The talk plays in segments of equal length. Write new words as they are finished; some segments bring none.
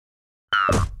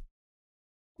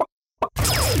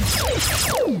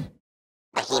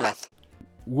Behemoth.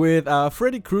 With a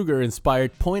Freddy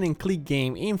Krueger-inspired point-and-click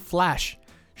game in Flash,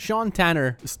 Shawn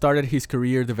Tanner started his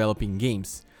career developing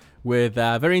games. With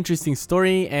a very interesting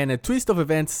story and a twist of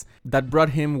events that brought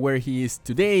him where he is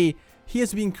today, he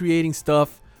has been creating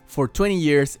stuff for 20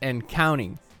 years and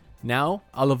counting. Now,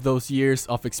 all of those years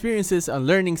of experiences and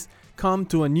learnings come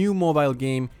to a new mobile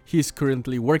game he's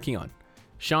currently working on.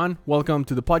 Shawn, welcome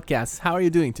to the podcast. How are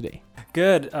you doing today?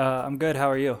 Good. I'm good.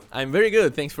 How are you? I'm very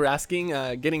good. Thanks for asking.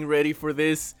 Getting ready for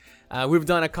this. We've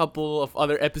done a couple of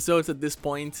other episodes at this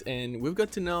point, and we've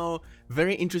got to know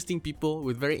very interesting people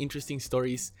with very interesting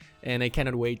stories, and I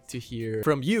cannot wait to hear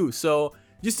from you. So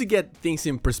just to get things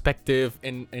in perspective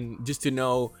and just to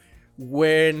know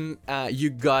when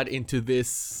you got into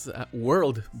this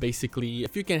world, basically,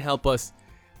 if you can help us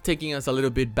taking us a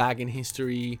little bit back in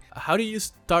history. How did you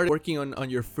start working on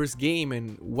your first game,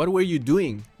 and what were you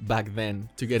doing back then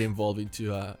to get involved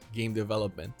into game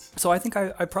development? So I think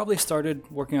I probably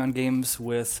started working on games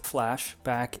with Flash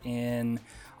back in,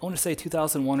 I want to say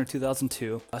 2001 or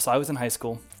 2002. So I was in high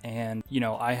school, and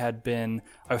I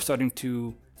was starting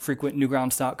to frequent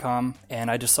newgrounds.com, and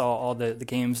I just saw all the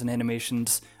games and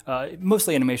animations,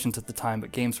 mostly animations at the time,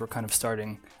 but games were kind of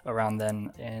starting around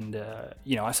then. And,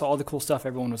 I saw all the cool stuff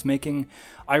everyone was making.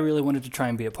 I really wanted to try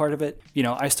and be a part of it.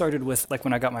 I started with, like,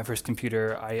 when I got my first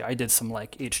computer, I did some,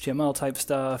 like, HTML type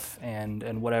stuff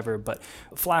and whatever, but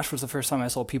Flash was the first time I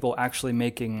saw people actually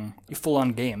making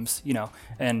full-on games,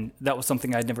 and that was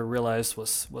something I'd never realized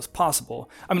was possible.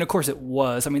 I mean, of course it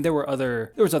was. I mean, there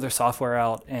was other software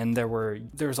out, and there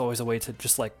was always a way to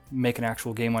just, like, make an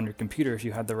actual game on your computer if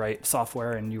you had the right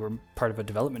software and you were part of a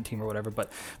development team or whatever.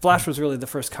 But Flash was really the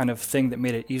first kind of thing that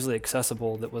made it easily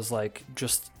accessible, that was like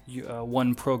just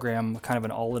one program, kind of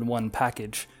an all-in-one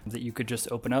package that you could just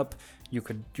open up. You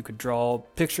could draw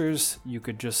pictures, you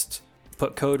could just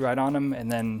put code right on them,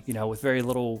 and then with very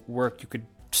little work you could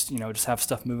just have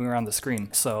stuff moving around the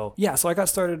screen. So I got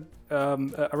started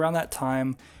around that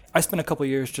time. I spent a couple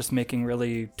years just making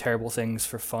really terrible things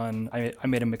for fun. I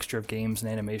made a mixture of games and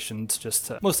animations,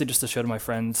 mostly just to show to my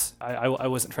friends. I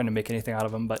wasn't trying to make anything out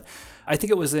of them, but I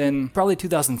think it was in probably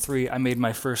 2003 I made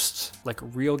my first, like,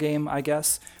 real game, I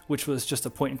guess, which was just a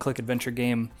point-and-click adventure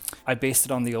game. I based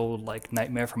it on the old, like,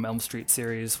 Nightmare from Elm Street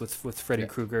series with Freddy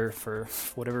Krueger for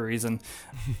whatever reason.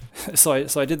 So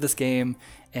I did this game,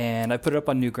 and I put it up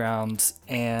on Newgrounds,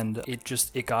 and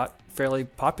it got fairly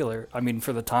popular. I mean,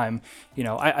 for the time,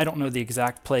 I don't know the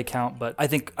exact play count, but I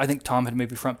think Tom had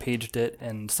maybe front paged it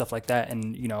and stuff like that.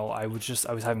 And, I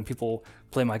was having people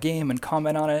play my game and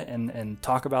comment on it and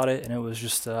talk about it. And it was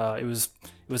just, it was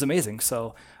amazing.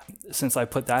 So since I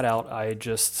put that out, I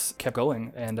just kept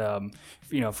going. And,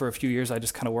 for a few years, I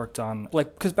just kind of worked on,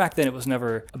 like, because back then it was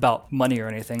never about money or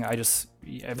anything.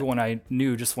 Everyone I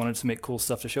knew just wanted to make cool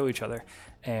stuff to show each other.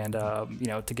 And,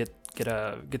 to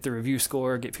get the review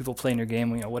score, get people playing your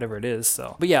game, whatever it is.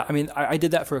 So, but yeah, I mean, I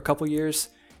did that for a couple years,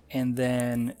 and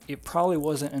then it probably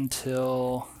wasn't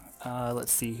until,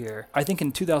 let's see here, I think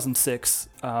in 2006.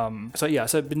 So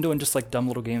I've been doing just like dumb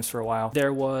little games for a while.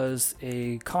 There was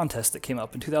a contest that came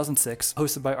up in 2006,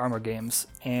 hosted by Armor Games,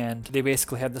 and they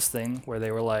basically had this thing where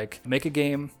they were like, make a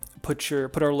game, put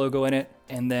our logo in it,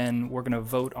 and then we're gonna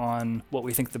vote on what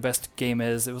we think the best game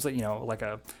is. It was like, like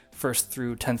a first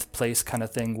through 10th place kind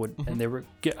of thing, and they were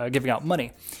giving out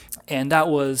money. And that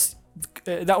was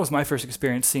my first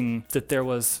experience seeing that there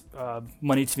was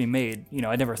money to be made.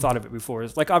 I never thought of it before.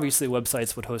 Like, obviously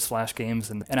websites would host Flash games,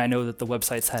 and I know that the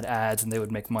websites had ads and they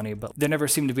would make money, but there never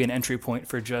seemed to be an entry point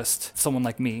for just someone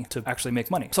like me to actually make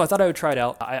money. So I thought I would try it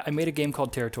out. I made a game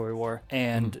called Territory War,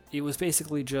 and it was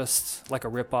basically just like a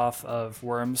ripoff of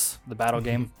Worms, the battle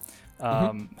game.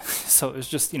 So it was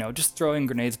just throwing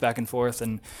grenades back and forth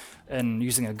and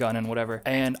using a gun and whatever.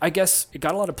 And I guess it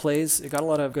got a lot of plays, it got a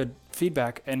lot of good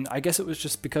feedback, and I guess it was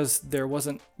just because there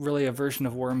wasn't really a version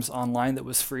of Worms online that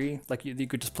was free. Like, you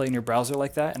could just play in your browser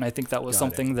like that, and I think that was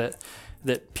something that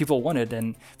people wanted.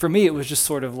 And for me, it was just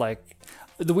sort of like,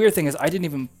 the weird thing is I didn't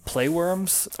even play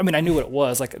Worms. I mean, I knew what it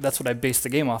was, like, that's what I based the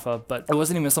game off of, but it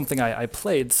wasn't even something I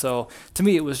played. So to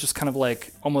me, it was just kind of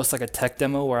like almost like a tech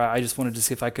demo where I just wanted to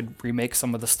see if I could remake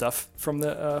some of the stuff from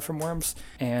Worms.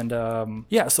 And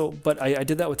but I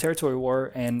did that with Territory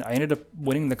War, and I ended up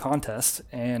winning the contest.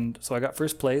 And so I got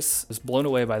first place. I was blown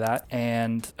away by that.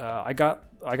 And I got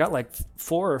like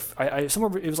somewhere,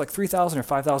 it was like $3,000 or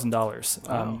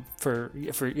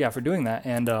 $5,000 for doing that.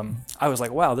 And I was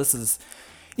like, wow, this is,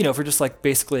 for just like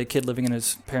basically a kid living in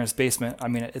his parents' basement. I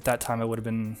mean, at that time I would have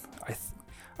been,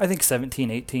 I think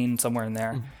 17, 18, somewhere in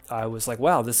there. I was like,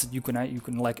 wow, this you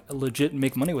can like legit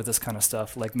make money with this kind of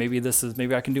stuff. Like maybe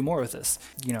I can do more with this.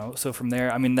 So from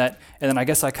there, I mean and then I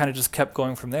guess I kind of just kept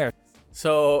going from there.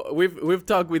 So we've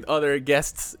talked with other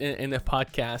guests in the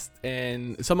podcast,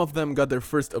 and some of them got their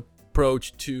first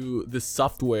approach to the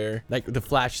software, like the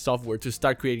Flash software, to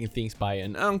start creating things by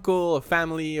an uncle, a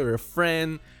family, or a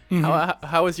friend.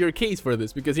 How is your case for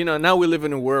this? Because now we live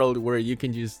in a world where you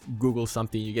can just Google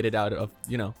something, you get it out of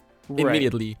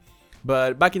immediately.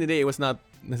 But back in the day, it was not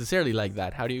necessarily like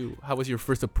that. How was your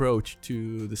first approach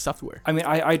to the software? I mean,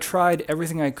 I tried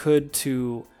everything I could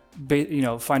to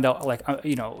find out, like,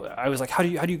 I was like, how do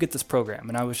you get this program?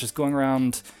 And I was just going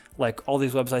around like all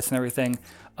these websites and everything.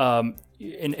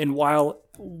 And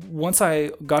once I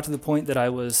got to the point that I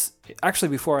was actually,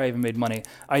 before I even made money,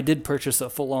 I did purchase a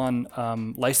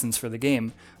full-on license for the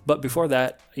game. But before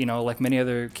that, like many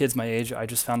other kids my age, I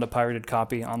just found a pirated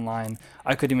copy online.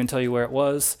 I couldn't even tell you where it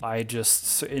was. I just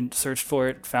searched for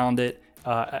it, found it,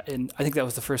 and I think that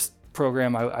was the first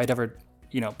program I'd ever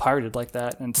pirated like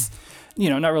that. And it's,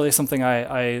 not really something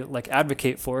I like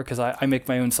advocate for, because I make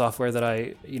my own software that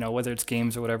I, whether it's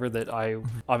games or whatever, that I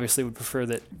obviously would prefer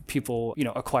that people,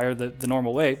 acquire the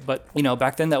normal way. But,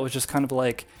 back then that was just kind of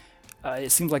like,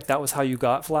 it seemed like that was how you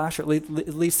got Flash, or at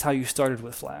least how you started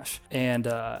with Flash. And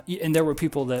there were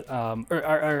people that,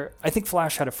 I think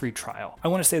Flash had a free trial. I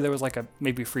want to say there was like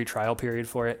maybe free trial period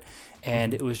for it.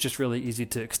 And it was just really easy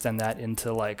to extend that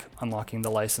into like unlocking the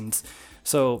license.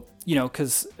 So,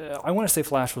 because I want to say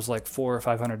Flash was like $400 or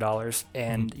 $500,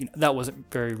 and that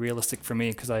wasn't very realistic for me,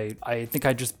 because I think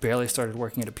I just barely started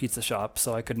working at a pizza shop,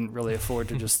 so I couldn't really afford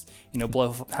to just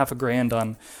blow $500,000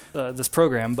 on this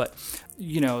program. But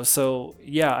so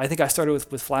yeah, I think I started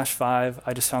with Flash 5.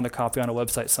 I just found a copy on a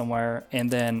website somewhere,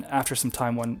 and then after some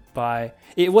time went by,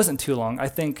 it wasn't too long. I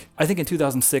think in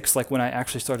 2006, like when I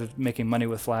actually started making money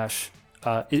with Flash,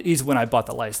 is when I bought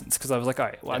the license, because I was like, all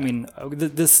right, well, I mean,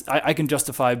 I can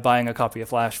justify buying a copy of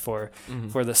Flash for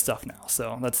this stuff now.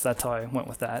 So that's how I went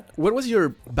with that. What was your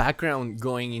background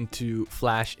going into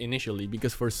Flash initially?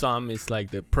 Because for some, it's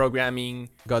like the programming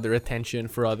got their attention.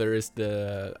 For others,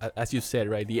 as you said,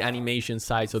 right, the animation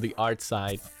side, so the art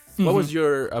side. What was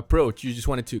your approach? You just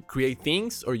wanted to create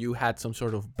things, or you had some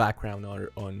sort of background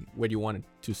on where you wanted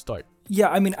to start? Yeah,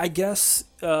 I mean, I guess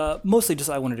mostly just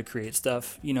I wanted to create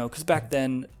stuff, because back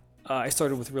then I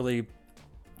started with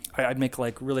I'd make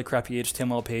like really crappy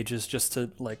HTML pages just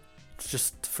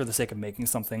for the sake of making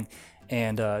something,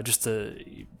 and just to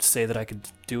say that I could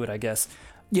do it, I guess.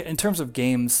 Yeah, in terms of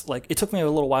games, like it took me a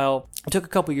little while. It took a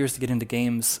couple years to get into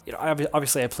games.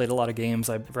 Obviously I played a lot of games.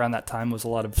 Around that time was a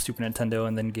lot of Super Nintendo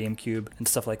and then GameCube and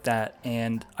stuff like that.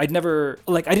 And I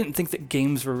didn't think that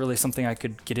games were really something I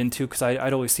could get into, because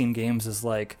I'd always seen games as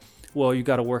like, well, you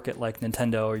got to work at like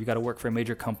Nintendo, or you got to work for a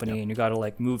major company, and you got to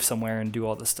like move somewhere and do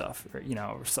all this stuff,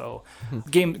 so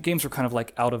games were kind of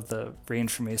like out of the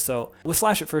range for me. So with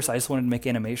Flash at first, I just wanted to make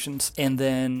animations. And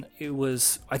then it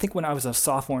was, I think when I was a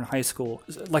sophomore in high school,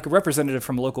 like a representative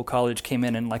from a local college came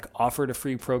in and like offered a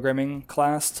free programming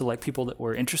class to like people that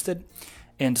were interested.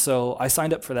 And so I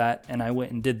signed up for that, and I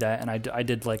went and did that. And I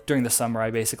did like during the summer,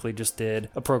 I basically just did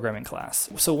a programming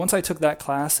class. So once I took that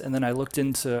class and then I looked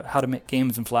into how to make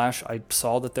games in Flash, I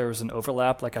saw that there was an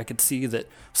overlap. Like I could see that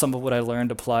some of what I learned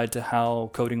applied to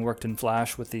how coding worked in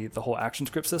Flash with the whole action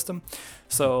script system.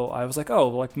 So I was like, oh,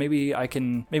 like maybe I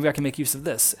can make use of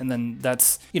this. And then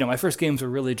that's, my first games were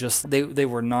really just, they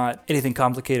were not anything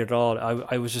complicated at all.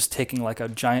 I was just taking like a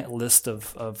giant list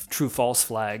of true false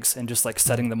flags and just like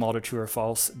setting them all to true or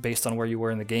false based on where you were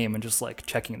in the game, and just like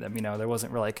checking them. There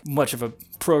wasn't really like much of a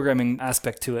programming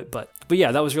aspect to it, but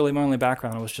yeah, that was really my only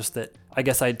background. It was just that I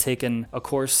guess I'd taken a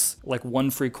course, like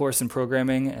one free course in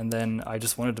programming, and then I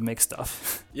just wanted to make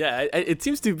stuff. Yeah, it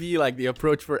seems to be like the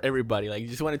approach for everybody. Like you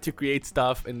just wanted to create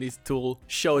stuff, and this tool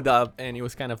showed up, and it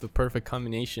was kind of the perfect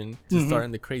combination to start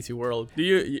in the crazy world.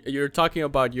 You're talking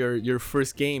about your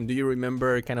first game. Do you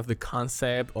remember kind of the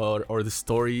concept or the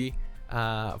story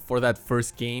for that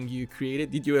first game you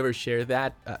created? Did you ever share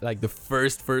that, like the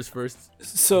first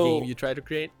game you tried to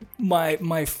create?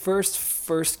 My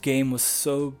first game was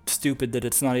so stupid that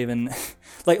it's not even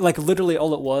like literally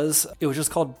all it was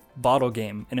just called Bottle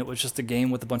Game, and it was just a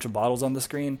game with a bunch of bottles on the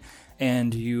screen,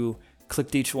 and you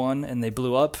clicked each one and they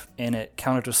blew up and it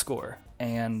counted a score.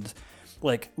 And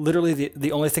like literally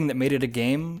the only thing that made it a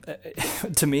game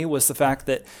to me was the fact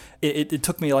that it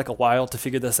took me like a while to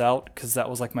figure this out, because that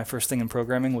was like my first thing in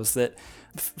programming, was that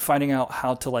finding out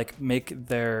how to like make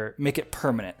it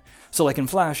permanent. So like in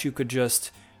Flash, you could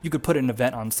put an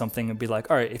event on something and be like,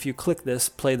 all right, if you click this,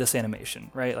 play this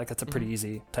animation, right? Like that's a pretty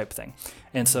easy type thing.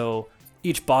 And so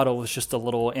each bottle was just a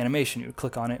little animation. You would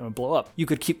click on it and it would blow up. You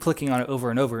could keep clicking on it over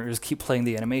and over and just keep playing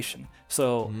the animation.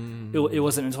 So it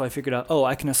wasn't until I figured out,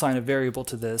 I can assign a variable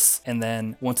to this, and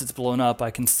then once it's blown up,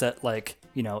 I can set like,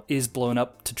 is blown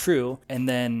up to true, and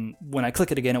then when I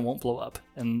click it again, it won't blow up.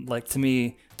 And like, to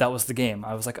me, that was the game.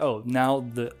 I was like, now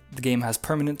the game has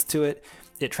permanence to it.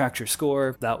 It tracks your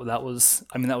score. That was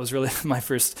really my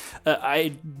first.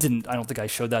 I don't think I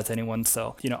showed that to anyone.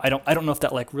 So I don't know if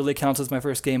that like really counts as my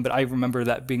first game, but I remember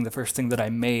that being the first thing that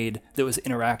I made that was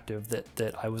interactive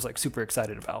that I was like super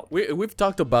excited about. We've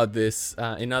talked about this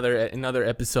in other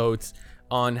episodes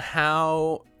on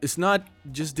how it's not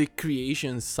just the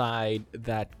creation side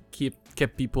that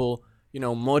kept people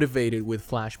motivated with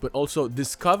Flash, but also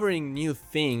discovering new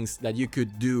things that you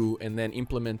could do and then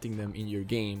implementing them in your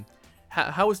game.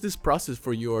 How was this process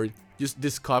for you, or just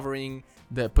discovering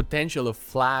the potential of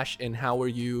Flash, and how were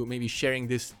you maybe sharing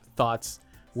these thoughts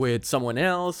with someone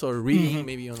else, or reading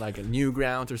maybe on like a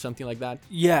Newgrounds or something like that?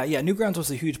 Yeah, Newgrounds was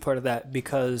a huge part of that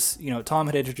because Tom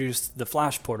had introduced the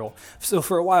Flash portal. So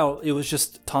for a while it was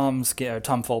just Tom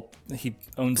Fulp. He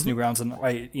owns Newgrounds,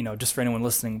 and just for anyone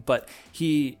listening, but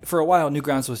for a while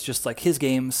Newgrounds was just like his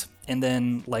games, and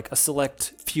then like a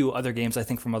select few other games, I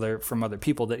think from other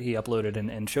people that he uploaded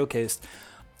and showcased.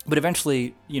 But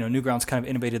eventually, Newgrounds kind of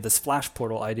innovated this Flash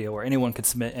portal idea where anyone could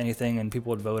submit anything and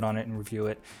people would vote on it and review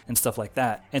it and stuff like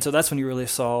that. And so that's when you really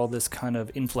saw this kind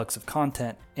of influx of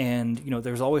content. And,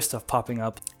 there's always stuff popping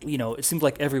up. It seemed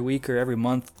like every week or every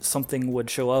month something would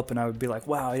show up and I would be like,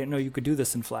 wow, I didn't know you could do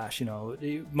this in Flash.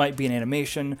 It might be an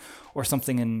animation or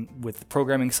something with the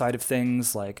programming side of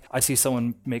things. Like I see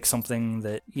someone make something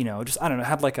that, just, I don't know,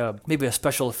 had like maybe a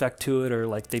special effect to it, or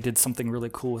like they did something really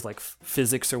cool with like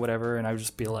physics or whatever. And I would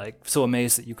just be like so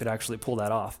amazed that you could actually pull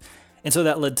that off. And so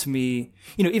that led to me,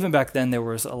 even back then there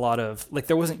was a lot of, like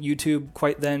there wasn't YouTube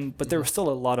quite then, but there was still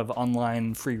a lot of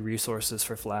online free resources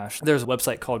for Flash. There's a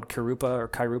website called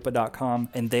Kairupa.com,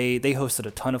 and they hosted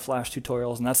a ton of Flash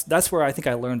tutorials, and that's where I think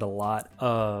I learned a lot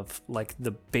of like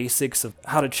the basics of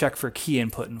how to check for key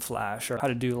input in Flash, or how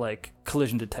to do like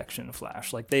collision detection in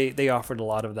Flash. Like they offered a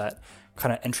lot of that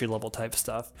kind of entry level type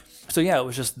stuff. So yeah, it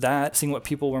was just that, seeing what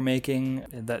people were making,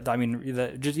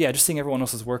 just seeing everyone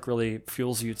else's work really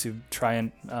fuels you to try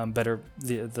and better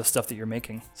the stuff that you're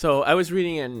making. So I was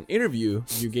reading an interview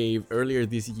you gave earlier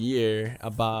this year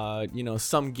about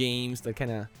some games that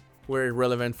kind of were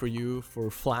relevant for you for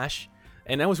Flash,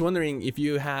 and I was wondering if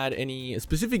you had any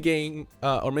specific game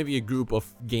or maybe a group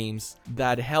of games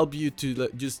that help you to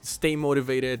just stay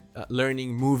motivated,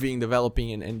 learning, moving,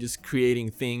 developing, and just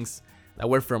creating things that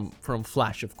were from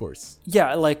Flash, of course.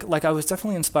 Yeah, like I was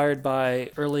definitely inspired by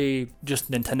early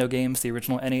just Nintendo games, the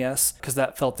original NES, because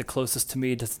that felt the closest to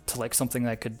me to like something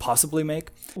I could possibly make.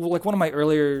 Well, like one of my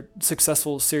earlier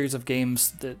successful series of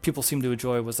games that people seem to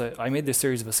enjoy was I made this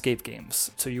series of escape games.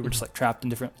 So you were just like trapped in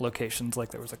different locations, like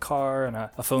there was a car and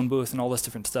a phone booth and all this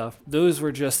different stuff. Those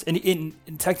were just, and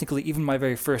technically even my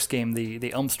very first game,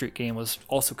 the Elm Street game, was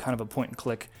also kind of a point and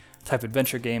click type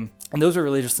adventure game. And those are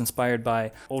really just inspired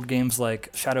by old games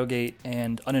like Shadowgate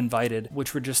and Uninvited,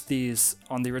 which were just these,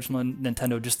 on the original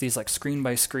Nintendo, just these like screen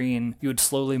by screen. You would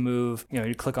slowly move,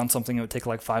 you'd click on something, it would take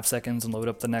like 5 seconds and load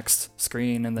up the next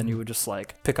screen, and then you would just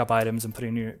like pick up items and put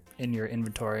in your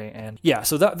inventory. And yeah,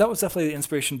 so that was definitely the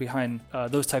inspiration behind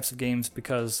those types of games,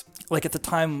 because like at the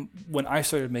time when I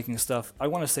started making stuff, I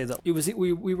want to say that it was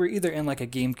we were either in like a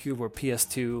GameCube or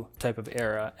PS2 type of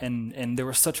era, and there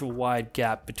was such a wide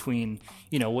gap between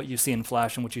what you see in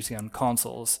Flash and what you see on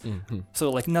consoles. So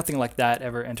like nothing like that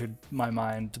ever entered my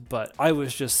mind, but I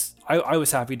was just I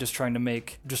was happy just trying to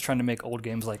make old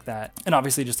games like that. And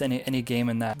obviously just any game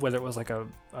in that, whether it was like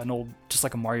an old, just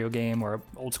like a Mario game or an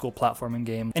old school platforming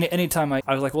game. Anytime I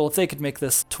was like, well, if they could make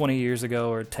this 20 years ago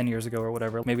or 10 years ago or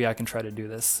whatever, maybe I can try to do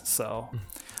this. So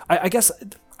I guess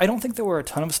I don't think there were a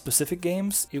ton of specific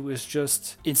games. It was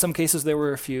just, in some cases there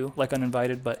were a few, like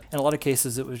Uninvited, but in a lot of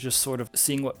cases it was just sort of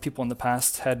seeing what people in the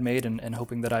past had made and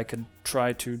hoping that I could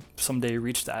try to someday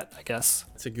reach that, I guess.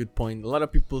 That's a good point. A lot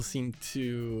of people seem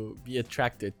to be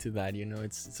attracted to that,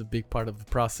 it's a big part of the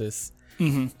process.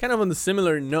 Kind of on the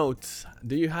similar note,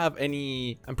 do you have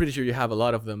any, I'm pretty sure you have a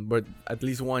lot of them, but at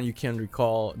least one you can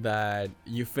recall that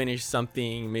you finished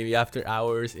something maybe after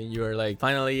hours and you're like,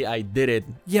 finally I did it?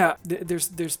 Yeah, there's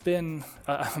been,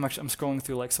 I'm scrolling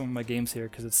through like some of my games here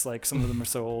because it's like some of them are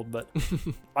so old, but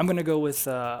I'm going to go with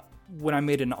when I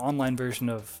made an online version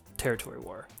of Territory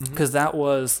War, because that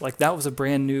was a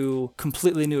brand new,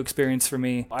 completely new experience for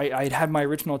me. I'd had my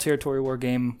original Territory War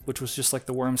game, which was just like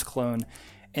the Worms clone,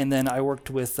 And then I worked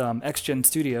with XGen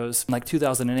Studios in like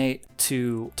 2008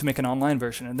 to make an online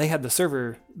version. And they had the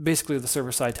server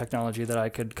side technology that I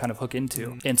could kind of hook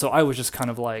into. And so I was just kind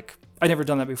of like, I'd never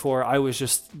done that before. I was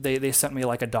just, they sent me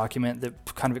like a document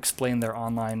that kind of explained their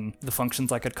online, the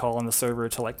functions I could call on the server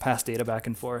to like pass data back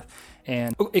and forth.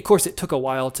 And of course it took a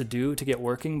while to get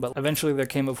working, but eventually there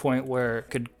came a point where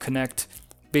it could connect,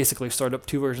 basically start up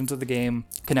two versions of the game,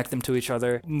 connect them to each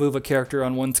other, move a character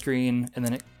on one screen, and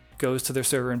then it goes to their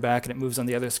server and back and it moves on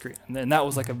the other screen. And then that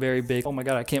was like a very big, oh my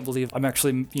God, I can't believe I'm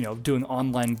actually, doing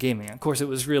online gaming. Of course, it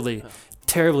was really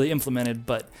terribly implemented,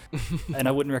 but, and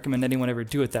I wouldn't recommend anyone ever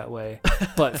do it that way.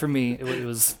 But for me, it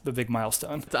was a big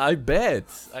milestone. I bet.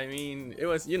 I mean, it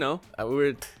was, we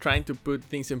were trying to put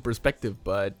things in perspective,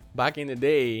 but back in the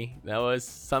day, that was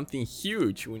something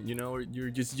huge when, you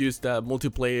just used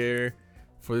multiplayer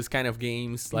for this kind of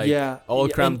games, like all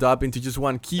crammed up into just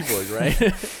one keyboard,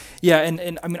 right? Yeah,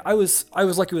 and I mean, I was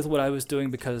lucky with what I was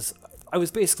doing because I was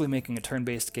basically making a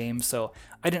turn-based game, so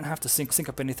I didn't have to sync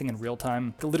up anything in real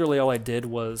time. Literally all I did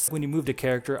was, when you moved a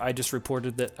character, I just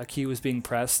reported that a key was being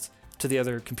pressed to the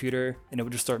other computer, and it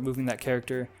would just start moving that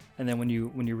character. And then when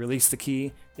you release the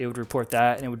key, it would report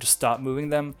that, and it would just stop moving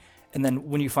them. And then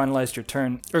when you finalized your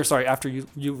turn, after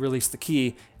you released the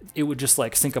key, it would just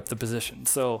like sync up the position.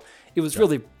 So it was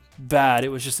really bad. It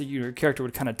was just that your character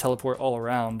would kind of teleport all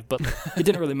around, but it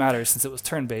didn't really matter since it was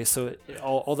turn-based. So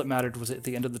all that mattered was at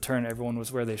the end of the turn, everyone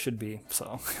was where they should be.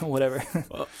 So whatever.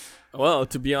 Well,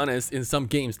 to be honest, in some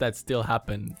games that still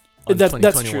happened.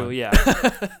 That's true. Yeah.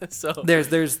 So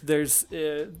there's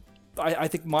I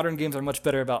think modern games are much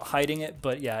better about hiding it,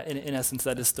 but yeah, in essence,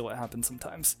 that is still what happens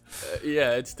sometimes.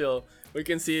 It's still, we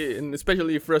can see it, and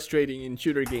especially frustrating in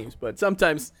shooter games, but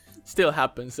sometimes still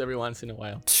happens every once in a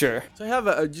while. Sure. So I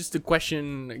have just a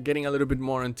question, getting a little bit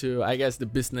more into, I guess, the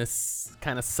business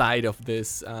kind of side of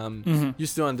this,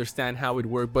 just to understand how it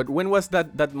worked. But when was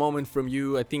that moment from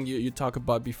you? I think you talked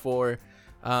about before,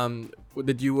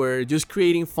 that you were just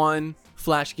creating fun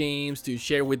Flash games to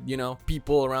share with,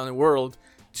 people around the world,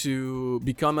 to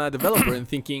become a developer and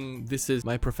thinking this is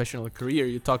my professional career.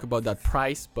 You talk about that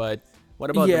price, but what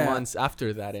about the months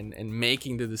after that and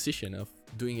making the decision of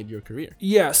doing it your career?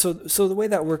 Yeah, so the way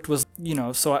that worked was,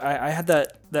 so I had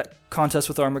that contest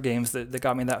with Armor Games that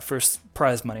got me that first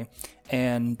prize money.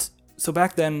 And so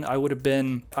back then I would have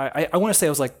been, I want to say I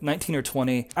was like 19 or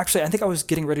 20. Actually, I think I was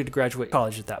getting ready to graduate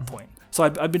college at that point. So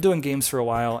I've been doing games for a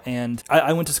while, and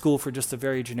I went to school for just a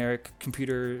very generic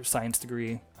computer science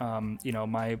degree.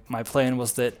 My plan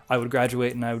was that I would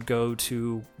graduate and I would go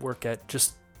to work at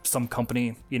just some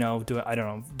company,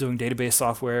 doing database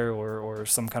software or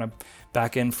some kind of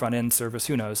back-end, front-end service,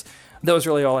 who knows. That was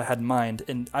really all I had in mind,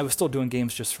 and I was still doing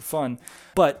games just for fun.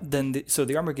 But then,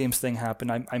 the Armor Games thing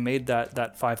happened. I made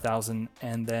that 5,000,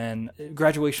 and then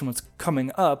graduation was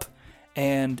coming up,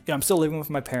 and I'm still living with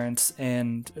my parents,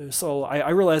 and so I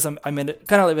realized I'm in it,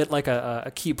 kind of at like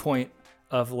a key point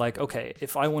of like, okay,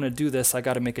 if I want to do this, I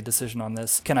got to make a decision on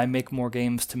this. Can I make more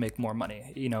games to make more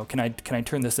money? Can I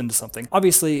turn this into something?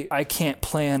 Obviously, I can't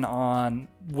plan on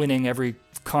winning every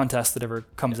contest that ever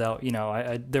comes out.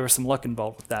 There was some luck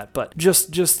involved with that, but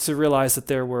just to realize that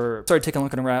started taking a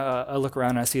look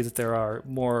around, and I see that there are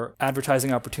more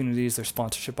advertising opportunities, there's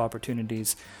sponsorship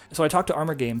opportunities. So I talked to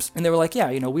Armor Games, and they were like,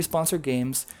 yeah, we sponsor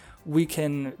games.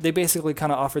 They basically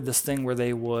kind of offered this thing where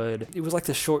it was like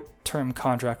the short-term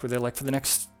contract where they're like, for the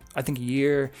next, I think,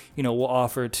 year,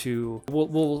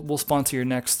 we'll sponsor your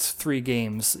next 3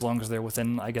 games as long as they're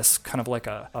within, I guess, kind of like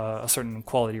a certain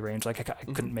quality range. Like I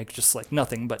couldn't make just like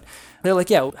nothing, but they're like,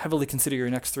 yeah, heavily consider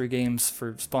your next 3 games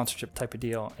for sponsorship type of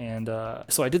deal. And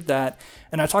so I did that,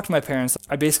 and I talked to my parents.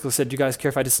 I basically said, do you guys care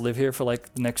if I just live here for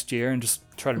like the next year and just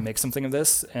try to make something of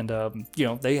this? And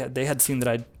they had seen that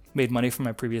I'd made money from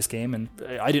my previous game, and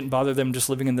I didn't bother them just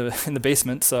living in the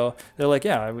basement. So they're like,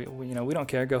 yeah, we don't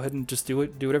care. Go ahead and just do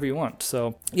whatever you want.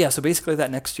 So yeah, so basically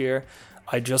that next year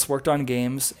I just worked on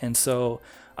games, and so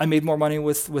I made more money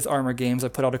with Armor Games. I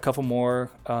put out a couple more.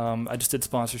 I just did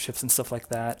sponsorships and stuff like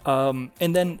that.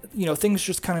 And then, things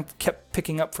just kind of kept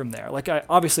picking up from there. Like I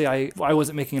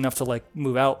wasn't making enough to like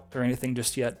move out or anything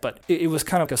just yet, but it was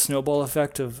kind of like a snowball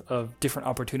effect of different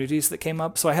opportunities that came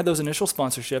up. So I had those initial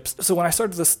sponsorships. So when I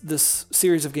started this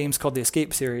series of games called the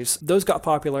Escape series, those got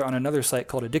popular on another site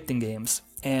called Addicting Games,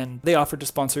 and they offered to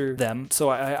sponsor them. So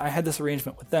I had this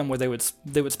arrangement with them where they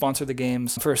would sponsor the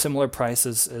games for a similar price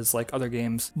as like other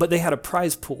games, but they had a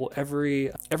prize pool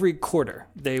every quarter.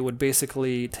 They would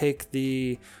basically take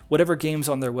whatever games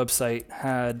on their website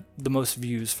had the most most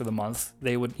views for the month.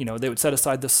 They would set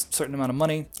aside this certain amount of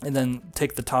money and then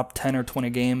take the top 10 or 20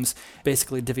 games,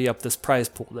 basically divvy up this prize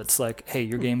pool that's like, hey,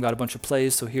 your game got a bunch of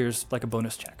plays, so here's like a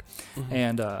bonus check.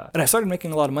 And I started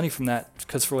making a lot of money from that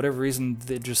because for whatever reason,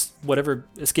 whatever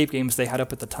escape games they had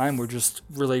up at the time were just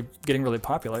really getting really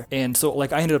popular. And so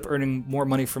like I ended up earning more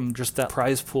money from just that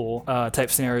prize pool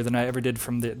type scenario than I ever did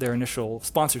from their initial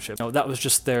sponsorship. That was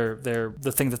just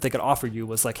the thing that they could offer you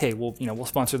was like, hey, we'll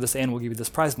sponsor this and we'll give you this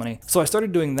prize money. So I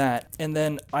started doing that, and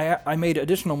then I made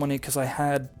additional money because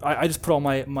I just put all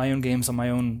my own games on my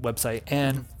own website.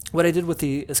 And what I did with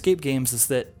the escape games is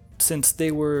that since they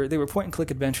were point and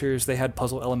click adventures, they had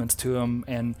puzzle elements to them,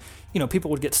 and people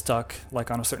would get stuck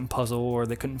like on a certain puzzle or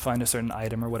they couldn't find a certain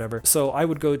item or whatever. So I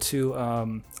would go to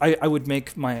I would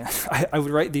make I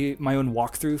would write my own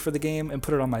walkthrough for the game and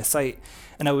put it on my site,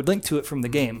 and I would link to it from the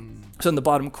game. So in the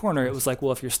bottom corner it was like,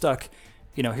 well, if you're stuck,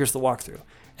 here's the walkthrough.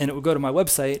 And it would go to my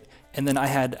website, and then I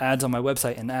had ads on my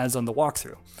website and ads on the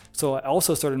walkthrough. So I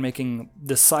also started making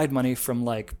this side money from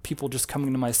like people just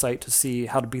coming to my site to see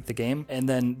how to beat the game, and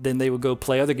then they would go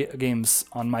play other games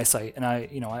on my site, and I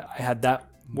had that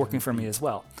working for me as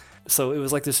well. So it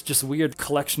was like this just weird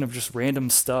collection of just random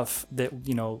stuff that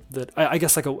I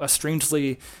guess like a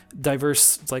strangely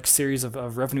diverse like series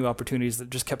of revenue opportunities that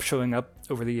just kept showing up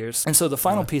over the years. And so the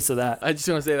final piece of that, I just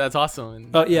want to say that's awesome.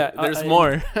 And there's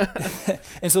more.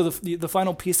 And so the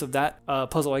final piece of that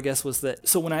puzzle, I guess, was that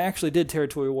so when I actually did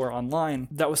Territory War Online,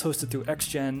 that was hosted through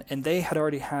XGen, and they had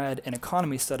already had an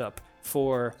economy set up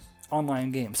for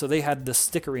online games. So they had this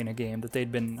Stick Arena game that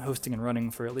they'd been hosting and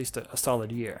running for at least a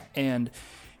solid year, and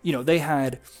they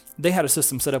had a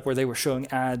system set up where they were showing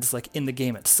ads like in the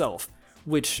game itself,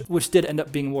 which did end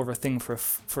up being more of a thing for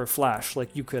Flash.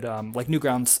 Like you could like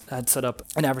Newgrounds had set up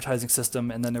an advertising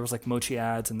system, and then there was like Mochi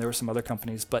ads, and there were some other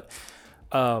companies, but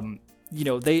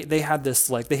they had this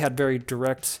like they had very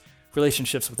direct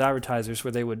relationships with advertisers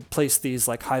where they would place these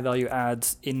like high value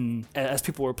ads in as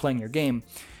people were playing your game.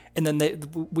 And then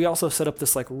we also set up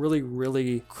this like really,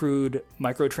 really crude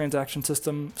microtransaction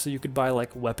system. So you could buy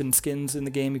like weapon skins in the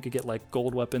game. You could get like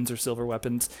gold weapons or silver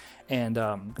weapons. And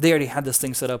they already had this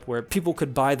thing set up where people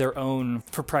could buy their own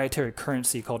proprietary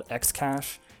currency called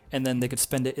Xcash, and then they could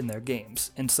spend it in their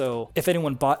games. And so if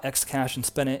anyone bought Xcash and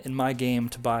spent it in my game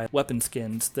to buy weapon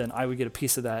skins, then I would get a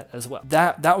piece of that as well.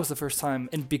 That was the first time,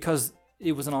 and because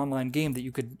it was an online game that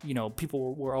you could,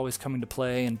 people were always coming to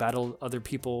play and battle other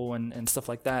people and stuff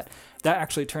like that. That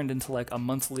actually turned into like a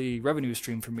monthly revenue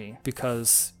stream for me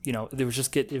because, it was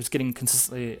getting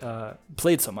consistently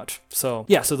played so much. So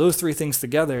yeah, so those three things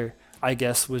together, I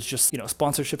guess, was just,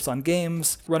 sponsorships on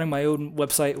games, running my own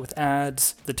website with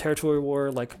ads, the Territory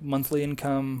War, like monthly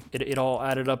income. It all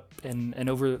added up, and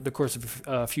over the course of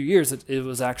a few years, it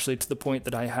was actually to the point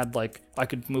that I had like, I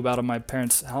could move out of my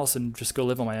parents' house and just go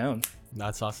live on my own.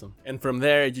 That's awesome. And from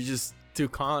there, you just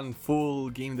took on full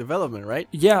game development, right?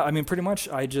 Yeah, I mean, pretty much.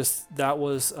 That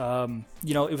was, it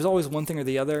was always one thing or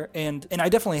the other. And I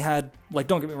definitely had, like,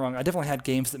 don't get me wrong, I definitely had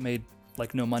games that made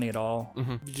like no money at all.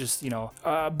 Just,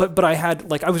 but I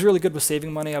had, like, I was really good with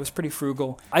saving money. I was pretty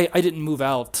frugal. I didn't move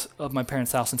out of my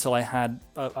parents' house until I had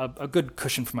a good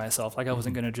cushion for myself. Like I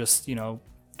wasn't going to just,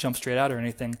 jump straight out or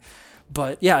anything.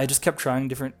 But yeah, I just kept trying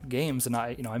different games, and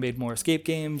I made more escape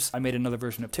games. I made another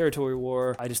version of Territory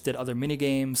War. I just did other mini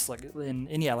games, like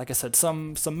I said,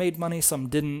 some made money, some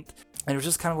didn't, and it was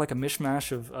just kind of like a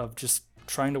mishmash of just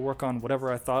trying to work on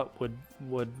whatever I thought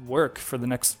would work for the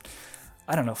next,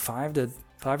 I don't know, 5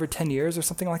 or 10 years or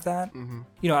something like that.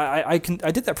 I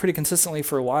did that pretty consistently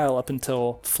for a while up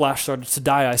until Flash started to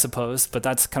die, I suppose, but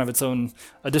that's kind of its own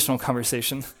additional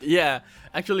conversation. Yeah,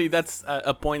 actually that's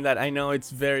a point that I know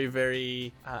it's very,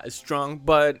 very strong,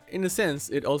 but in a sense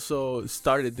it also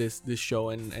started this show,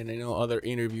 and I know other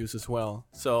interviews as well.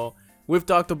 So we've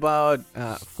talked about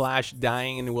Flash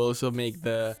dying, and we'll also make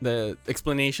the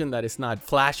explanation that it's not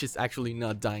Flash is actually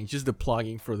not dying, just the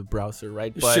plugging for the browser,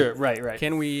 right? But sure, right.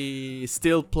 Can we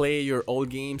still play your old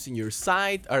games in your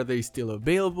site? Are they still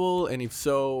available? And if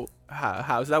so,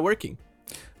 how's that working?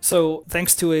 So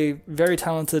thanks to a very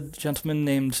talented gentleman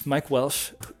named Mike Welsh,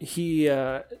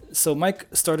 so Mike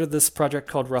started this project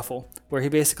called Ruffle, where he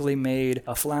basically made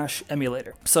a Flash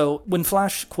emulator. So when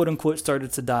Flash, quote unquote,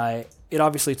 started to die, it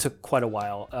obviously took quite a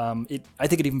while. I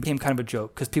think it even became kind of a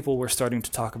joke because people were starting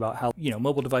to talk about how,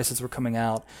 mobile devices were coming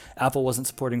out, Apple wasn't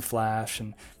supporting Flash,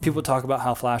 and people would talk about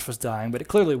how Flash was dying, but it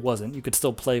clearly wasn't. You could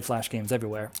still play Flash games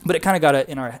everywhere. But it kind of got it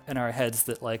in our heads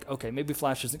that like, okay, maybe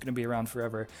Flash isn't going to be around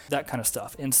forever, that kind of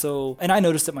stuff. And I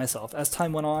noticed it myself as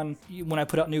time went on. When I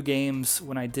put out new games,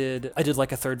 when I did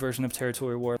like a third version of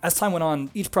Territory War. As time went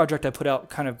on, each project I put out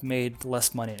kind of made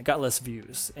less money. It got less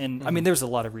views. And I mean, there's a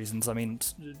lot of reasons. I mean,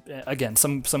 again,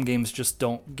 some games just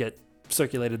don't get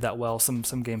circulated that well.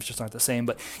 Some games just aren't the same.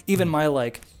 But even my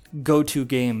like go-to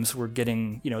games were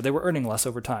getting, they were earning less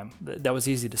over time. That was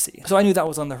easy to see. So I knew that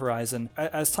was on the horizon.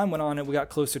 As time went on and we got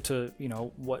closer to,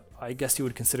 what I guess you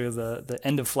would consider the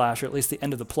end of Flash, or at least the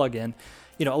end of the plugin,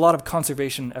 a lot of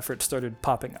conservation efforts started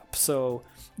popping up. So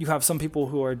you have some people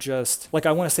who are just, like,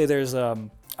 I want to say there's,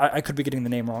 I could be getting the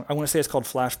name wrong. I want to say it's called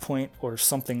Flashpoint or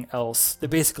something else. They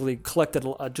basically collected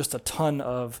just a ton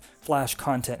of Flash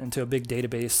content into a big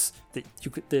database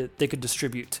that they could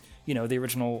distribute, the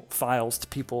original files to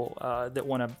people that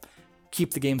want to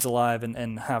keep the games alive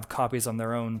and have copies on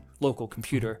their own local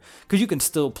computer. Because you can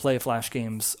still play Flash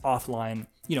games offline,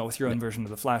 with your own version of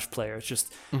the Flash player. It's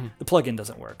just the plugin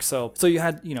doesn't work. So you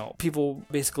had, people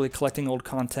basically collecting old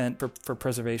content for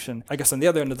preservation. I guess on the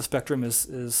other end of the spectrum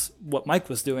is what Mike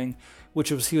was doing,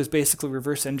 which was he was basically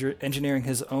reverse engineering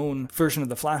his own version of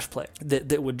the Flash player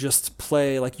that would just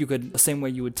play like you could, the same way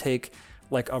you would take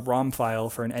like a ROM file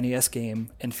for an NES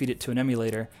game and feed it to an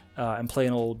emulator and play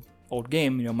an old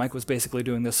game. Mike was basically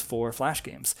doing this for Flash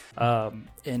games.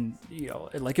 And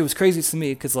like it was crazy to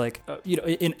me because like,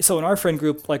 in our friend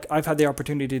group, like I've had the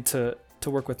opportunity to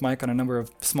work with Mike on a number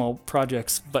of small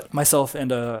projects, but myself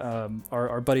and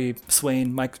our buddy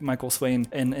Swain, Michael Swain,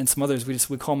 and some others,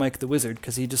 we call Mike the Wizard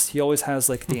because he always has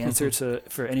like the answer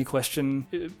for any question,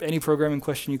 any programming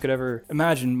question you could ever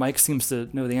imagine. Mike seems to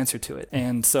know the answer to it.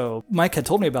 And so Mike had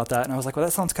told me about that, and I was like, well,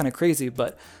 that sounds kind of crazy,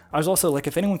 but I was also like,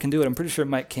 if anyone can do it, I'm pretty sure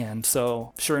Mike can.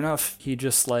 So sure enough, he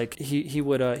just like he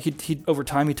would over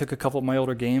time he took a couple of my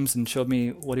older games and showed me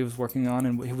what he was working on,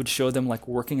 and he would show them like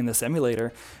working in this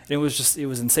emulator, and it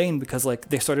was insane because like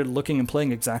they started looking and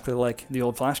playing exactly like the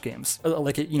old Flash games,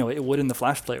 like it would in the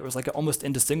Flash player. It was like almost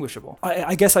indistinguishable.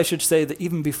 I guess I should say that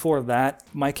even before that,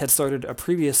 Mike had started a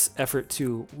previous effort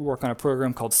to work on a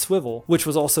program called Swivel, which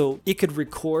was also, it could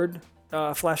record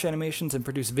Flash animations and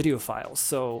produce video files.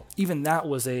 So even that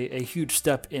was a huge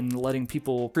step in letting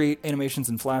people create animations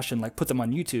in Flash and like put them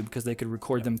on YouTube because they could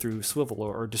record them through Swivel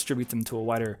or distribute them to a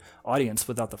wider audience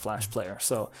without the Flash player.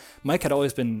 So Mike had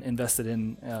always been invested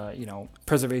in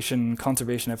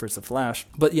conservation efforts of Flash.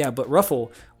 But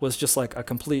Ruffle was just like a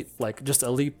complete, like just a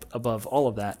leap above all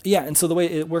of that. Yeah, and so the way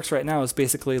it works right now is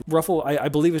basically Ruffle, I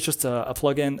believe it's just a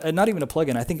plugin, not even a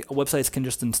plugin. I think websites can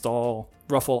just install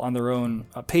Ruffle on their own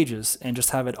pages and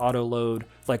just have it auto load.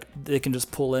 Like they can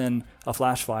just pull in a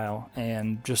Flash file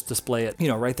and just display it,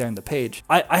 right there in the page.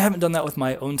 I haven't done that with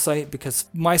my own site because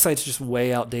my site's just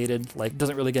way outdated, like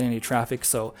doesn't really get any traffic.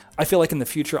 So I feel like in the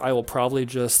future, I will probably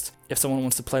just, if someone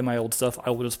wants to play my old stuff, I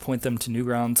will just point them to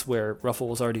Newgrounds where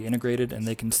Ruffle is already integrated and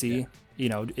they can see,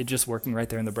 it just working right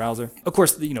there in the browser. Of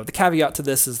course, the caveat to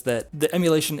this is that the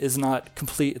emulation is not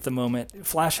complete at the moment.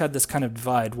 Flash had this kind of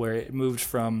divide where it moved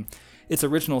from its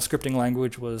original scripting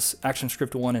language was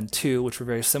ActionScript 1 and 2, which were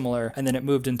very similar, and then it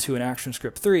moved into an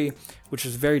ActionScript 3, which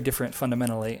is very different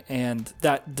fundamentally, and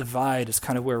that divide is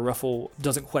kind of where Ruffle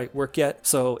doesn't quite work yet.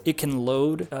 So it can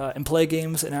load and play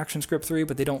games in ActionScript 3,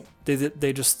 but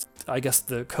they just, I guess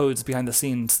the codes behind the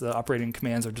scenes, the operating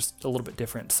commands are just a little bit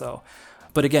different. So,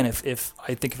 but again, if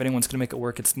I think if anyone's going to make it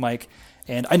work, it's Mike.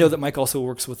 And I know that Mike also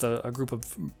works with a group of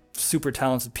super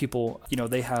talented people.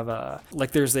 They have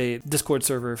there's a Discord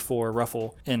server for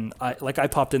Ruffle, and I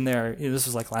popped in there. This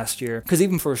was like last year, because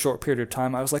even for a short period of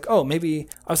time, I was like,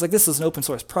 this is an open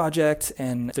source project,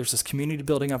 and there's this community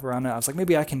building up around it. I was like,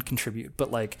 maybe I can contribute,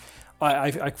 but like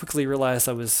I quickly realized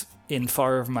I was in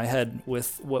far over my head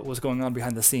with what was going on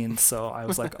behind the scenes. So I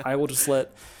was like, I will just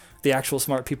let the actual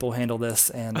smart people handle this,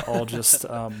 and I'll just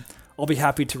I'll be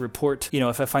happy to report,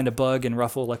 if I find a bug in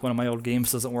Ruffle, like one of my old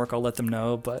games doesn't work, I'll let them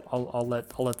know, but I'll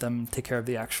let them take care of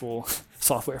the actual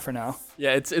software for now.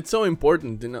 Yeah, it's so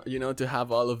important, to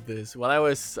have all of this. While I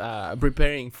was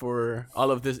preparing for all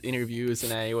of these interviews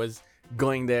and I was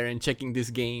going there and checking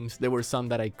these games, there were some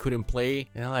that I couldn't play,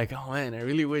 and I'm like, oh man, I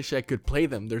really wish I could play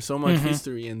them. There's so much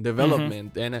history and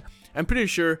development, and I'm pretty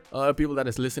sure a lot of people that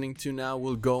is listening to now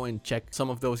will go and check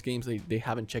some of those games they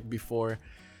haven't checked before.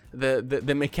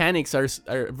 The mechanics are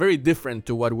very different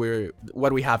to what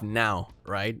we have now,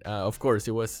 right? Of course,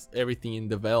 it was everything in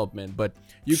development, but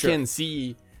you can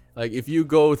see, like, if you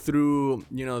go through,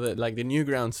 the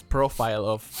Newgrounds profile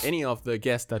of any of the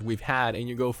guests that we've had, and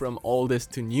you go from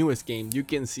oldest to newest game, you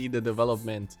can see the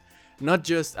development, not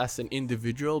just as an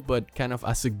individual, but kind of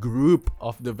as a group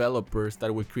of developers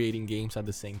that were creating games at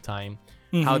the same time,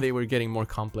 how they were getting more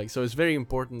complex. So it's very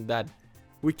important that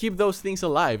we keep those things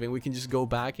alive and we can just go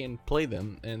back and play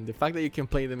them. And the fact that you can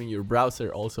play them in your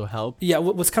browser also helps. Yeah,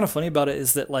 what's kind of funny about it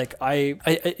is that like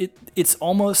it's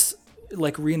almost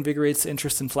like reinvigorates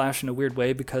interest in Flash in a weird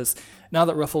way, because now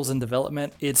that Ruffle's in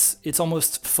development, it's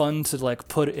almost fun to like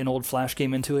put an old Flash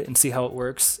game into it and see how it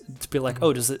works. To be like,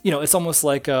 oh, does it? It's almost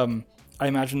like I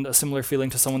imagine a similar feeling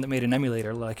to someone that made an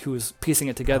emulator, like who was piecing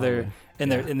it together,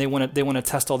 and they want to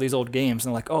test all these old games, and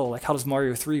they're like, oh, like how does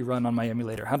Mario 3 run on my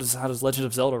emulator? How does Legend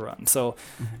of Zelda run? So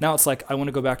now it's like I want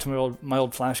to go back to my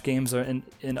old Flash games and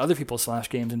other people's Flash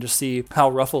games and just see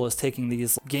how Ruffle is taking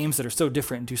these games that are so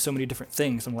different and do so many different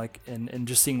things, and like and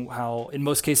just seeing how in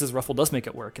most cases Ruffle does make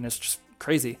it work, and it's just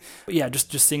crazy. But yeah,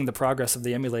 just seeing the progress of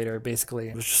the emulator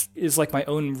basically is like my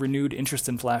own renewed interest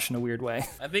in Flash in a weird way.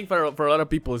 I think for a lot of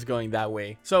people it's going that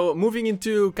way. So moving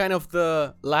into kind of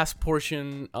the last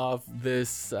portion of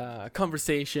this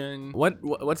conversation,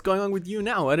 what's going on with you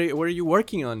now? What are you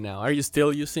working on now? Are you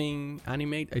still using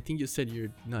Animate? I think you said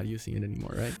you're not using it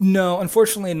anymore, right? No,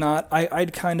 unfortunately not.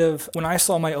 I'd kind of, when I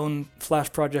saw my own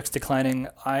Flash projects declining,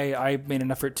 I made an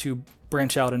effort to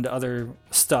branch out into other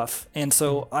stuff. And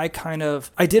so I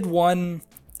did one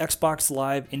Xbox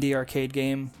Live indie arcade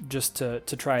game just to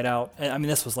try it out. I mean,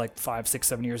 this was like 5, 6,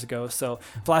 7 years ago, so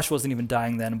Flash wasn't even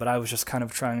dying then, but I was just kind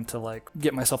of trying to like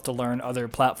get myself to learn other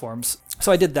platforms.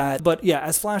 So I did that. But yeah,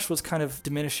 as Flash was kind of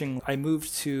diminishing, I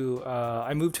moved to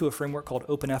a framework called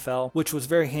OpenFL, which was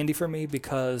very handy for me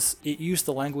because it used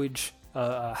the language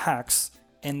hacks,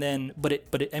 and then but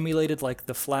it emulated like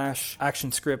the Flash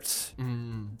action script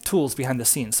tools behind the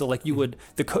scenes. So like you would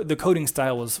the coding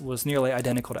style was nearly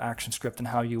identical to ActionScript, and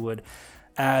how you would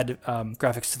add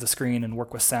graphics to the screen and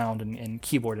work with sound and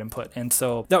keyboard input. And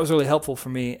so that was really helpful for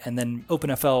me. And then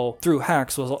OpenFL through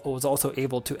hacks was also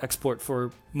able to export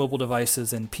for mobile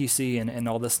devices and PC and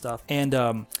all this stuff. And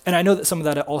I know that some of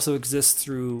that also exists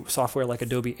through software like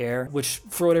Adobe Air, which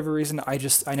for whatever reason I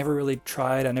never really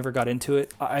tried. I never got into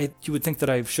it. You would think that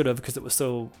I should have, because it was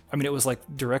it was like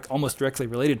almost directly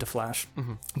related to Flash.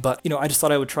 But I just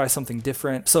thought I would try something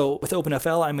different. So with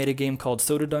OpenFL, I made a game called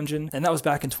Soda Dungeon, and that was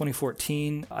back in 2014.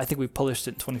 I think we published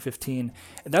it in 2015.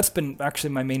 And that's been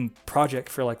actually my main project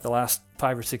for like the last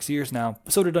 5 or 6 years now.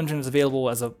 Soda Dungeon is available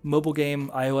as a mobile game,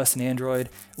 iOS and Android.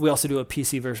 We also do a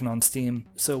PC version on Steam.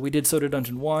 So we did Soda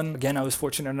Dungeon 1. Again, I was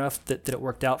fortunate enough that it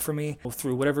worked out for me.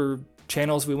 Through whatever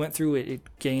channels we went through, it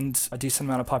gained a decent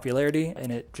amount of popularity,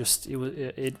 and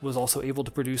it was also able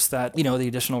to produce that, the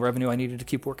additional revenue I needed to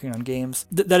keep working on games.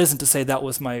 That isn't to say that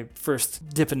was my first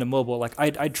dip into mobile. Like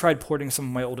I tried porting some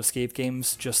of my old Escape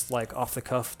games just like off the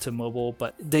cuff to mobile,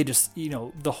 but they just,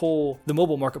 the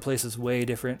mobile marketplace is way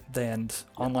different than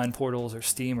online portals or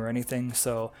Steam or anything.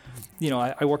 So,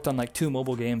 I worked on like 2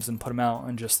 mobile games and put them out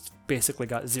and just basically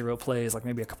got 0 plays, like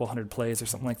maybe a couple hundred plays or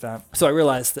something like that. So I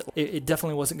realized that it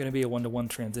definitely wasn't going to be a one-to-one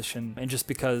transition. And just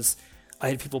because I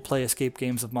had people play Escape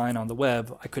games of mine on the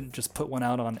web, I couldn't just put one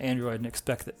out on Android and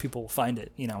expect that people will find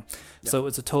it, Yeah. So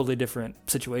it's a totally different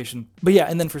situation. But yeah,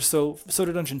 and then for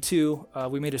Soda Dungeon 2,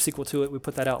 we made a sequel to it. We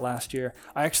put that out last year.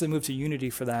 I actually moved to Unity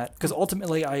for that because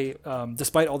ultimately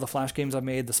despite all the Flash games I've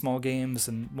made, the small games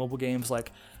and mobile games,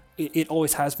 like it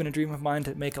always has been a dream of mine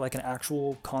to make like an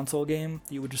actual console game.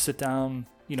 You would just sit down,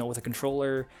 with a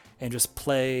controller and just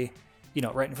play,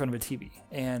 right in front of a TV.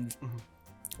 And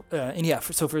yeah,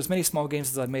 for as many small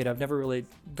games as I've made, I've never really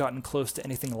gotten close to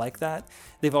anything like that.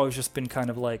 They've always just been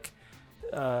kind of like,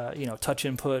 touch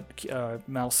input,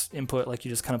 mouse input, like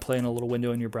you just kind of play in a little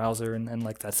window in your browser and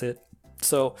like that's it.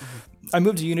 So I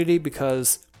moved to Unity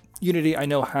because Unity I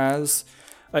know has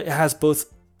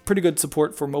both pretty good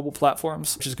support for mobile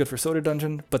platforms, which is good for Soda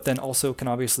Dungeon, but then also can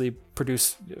obviously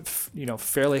produce,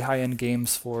 fairly high-end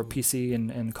games for PC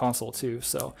and console too.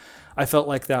 So I felt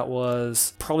like that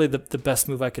was probably the best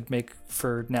move I could make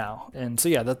for now. And so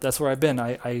yeah, that's where I've been.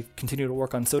 I continue to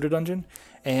work on Soda Dungeon,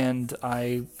 and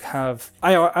I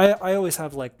always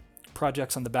have like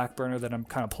projects on the back burner that I'm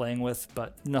kind of playing with,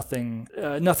 but nothing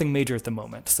major at the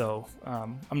moment. So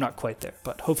I'm not quite there,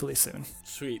 but hopefully soon.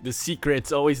 Sweet. The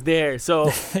secret's always there. So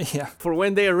yeah. For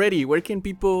when they are ready, where can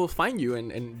people find you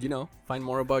and find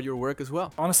more about your work as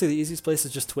well? Honestly, the easiest place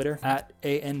is just Twitter at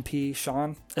ANP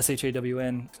Shawn,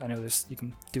 SHAWN. I know you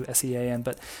can do SEAN,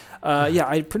 but yeah,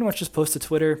 I pretty much just post to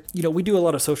Twitter. We do a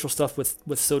lot of social stuff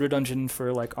with Soda Dungeon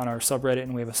for like on our subreddit,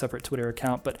 and we have a separate Twitter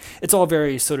account, but it's all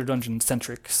very Soda Dungeon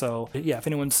centric. So yeah, if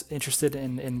anyone's interested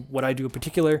in what I do in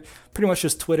particular, pretty much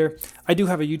just Twitter. I do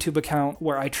have a YouTube account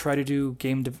where I try to do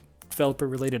game developer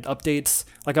related updates.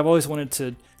 Like I've always wanted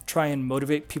to try and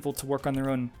motivate people to work on their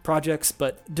own projects,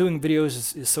 but doing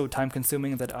videos is so time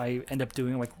consuming that I end up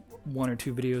doing like 1 or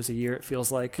 2 videos a year, it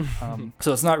feels like.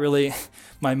 So it's not really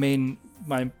my main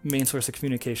my main source of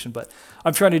communication, but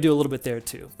I'm trying to do a little bit there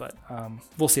too, but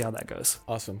we'll see how that goes.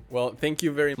 Awesome. Well, thank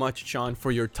you very much, Shawn,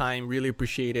 for your time. Really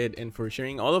appreciate it, and for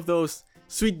sharing all of those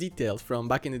sweet details from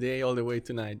back in the day all the way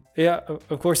tonight. Yeah,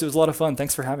 of course, it was a lot of fun.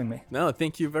 Thanks for having me. No,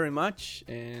 thank you very much.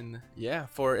 And yeah,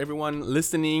 for everyone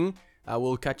listening, I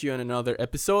will catch you on another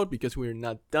episode because we're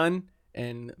not done.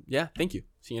 And yeah, thank you.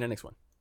 See you in the next one.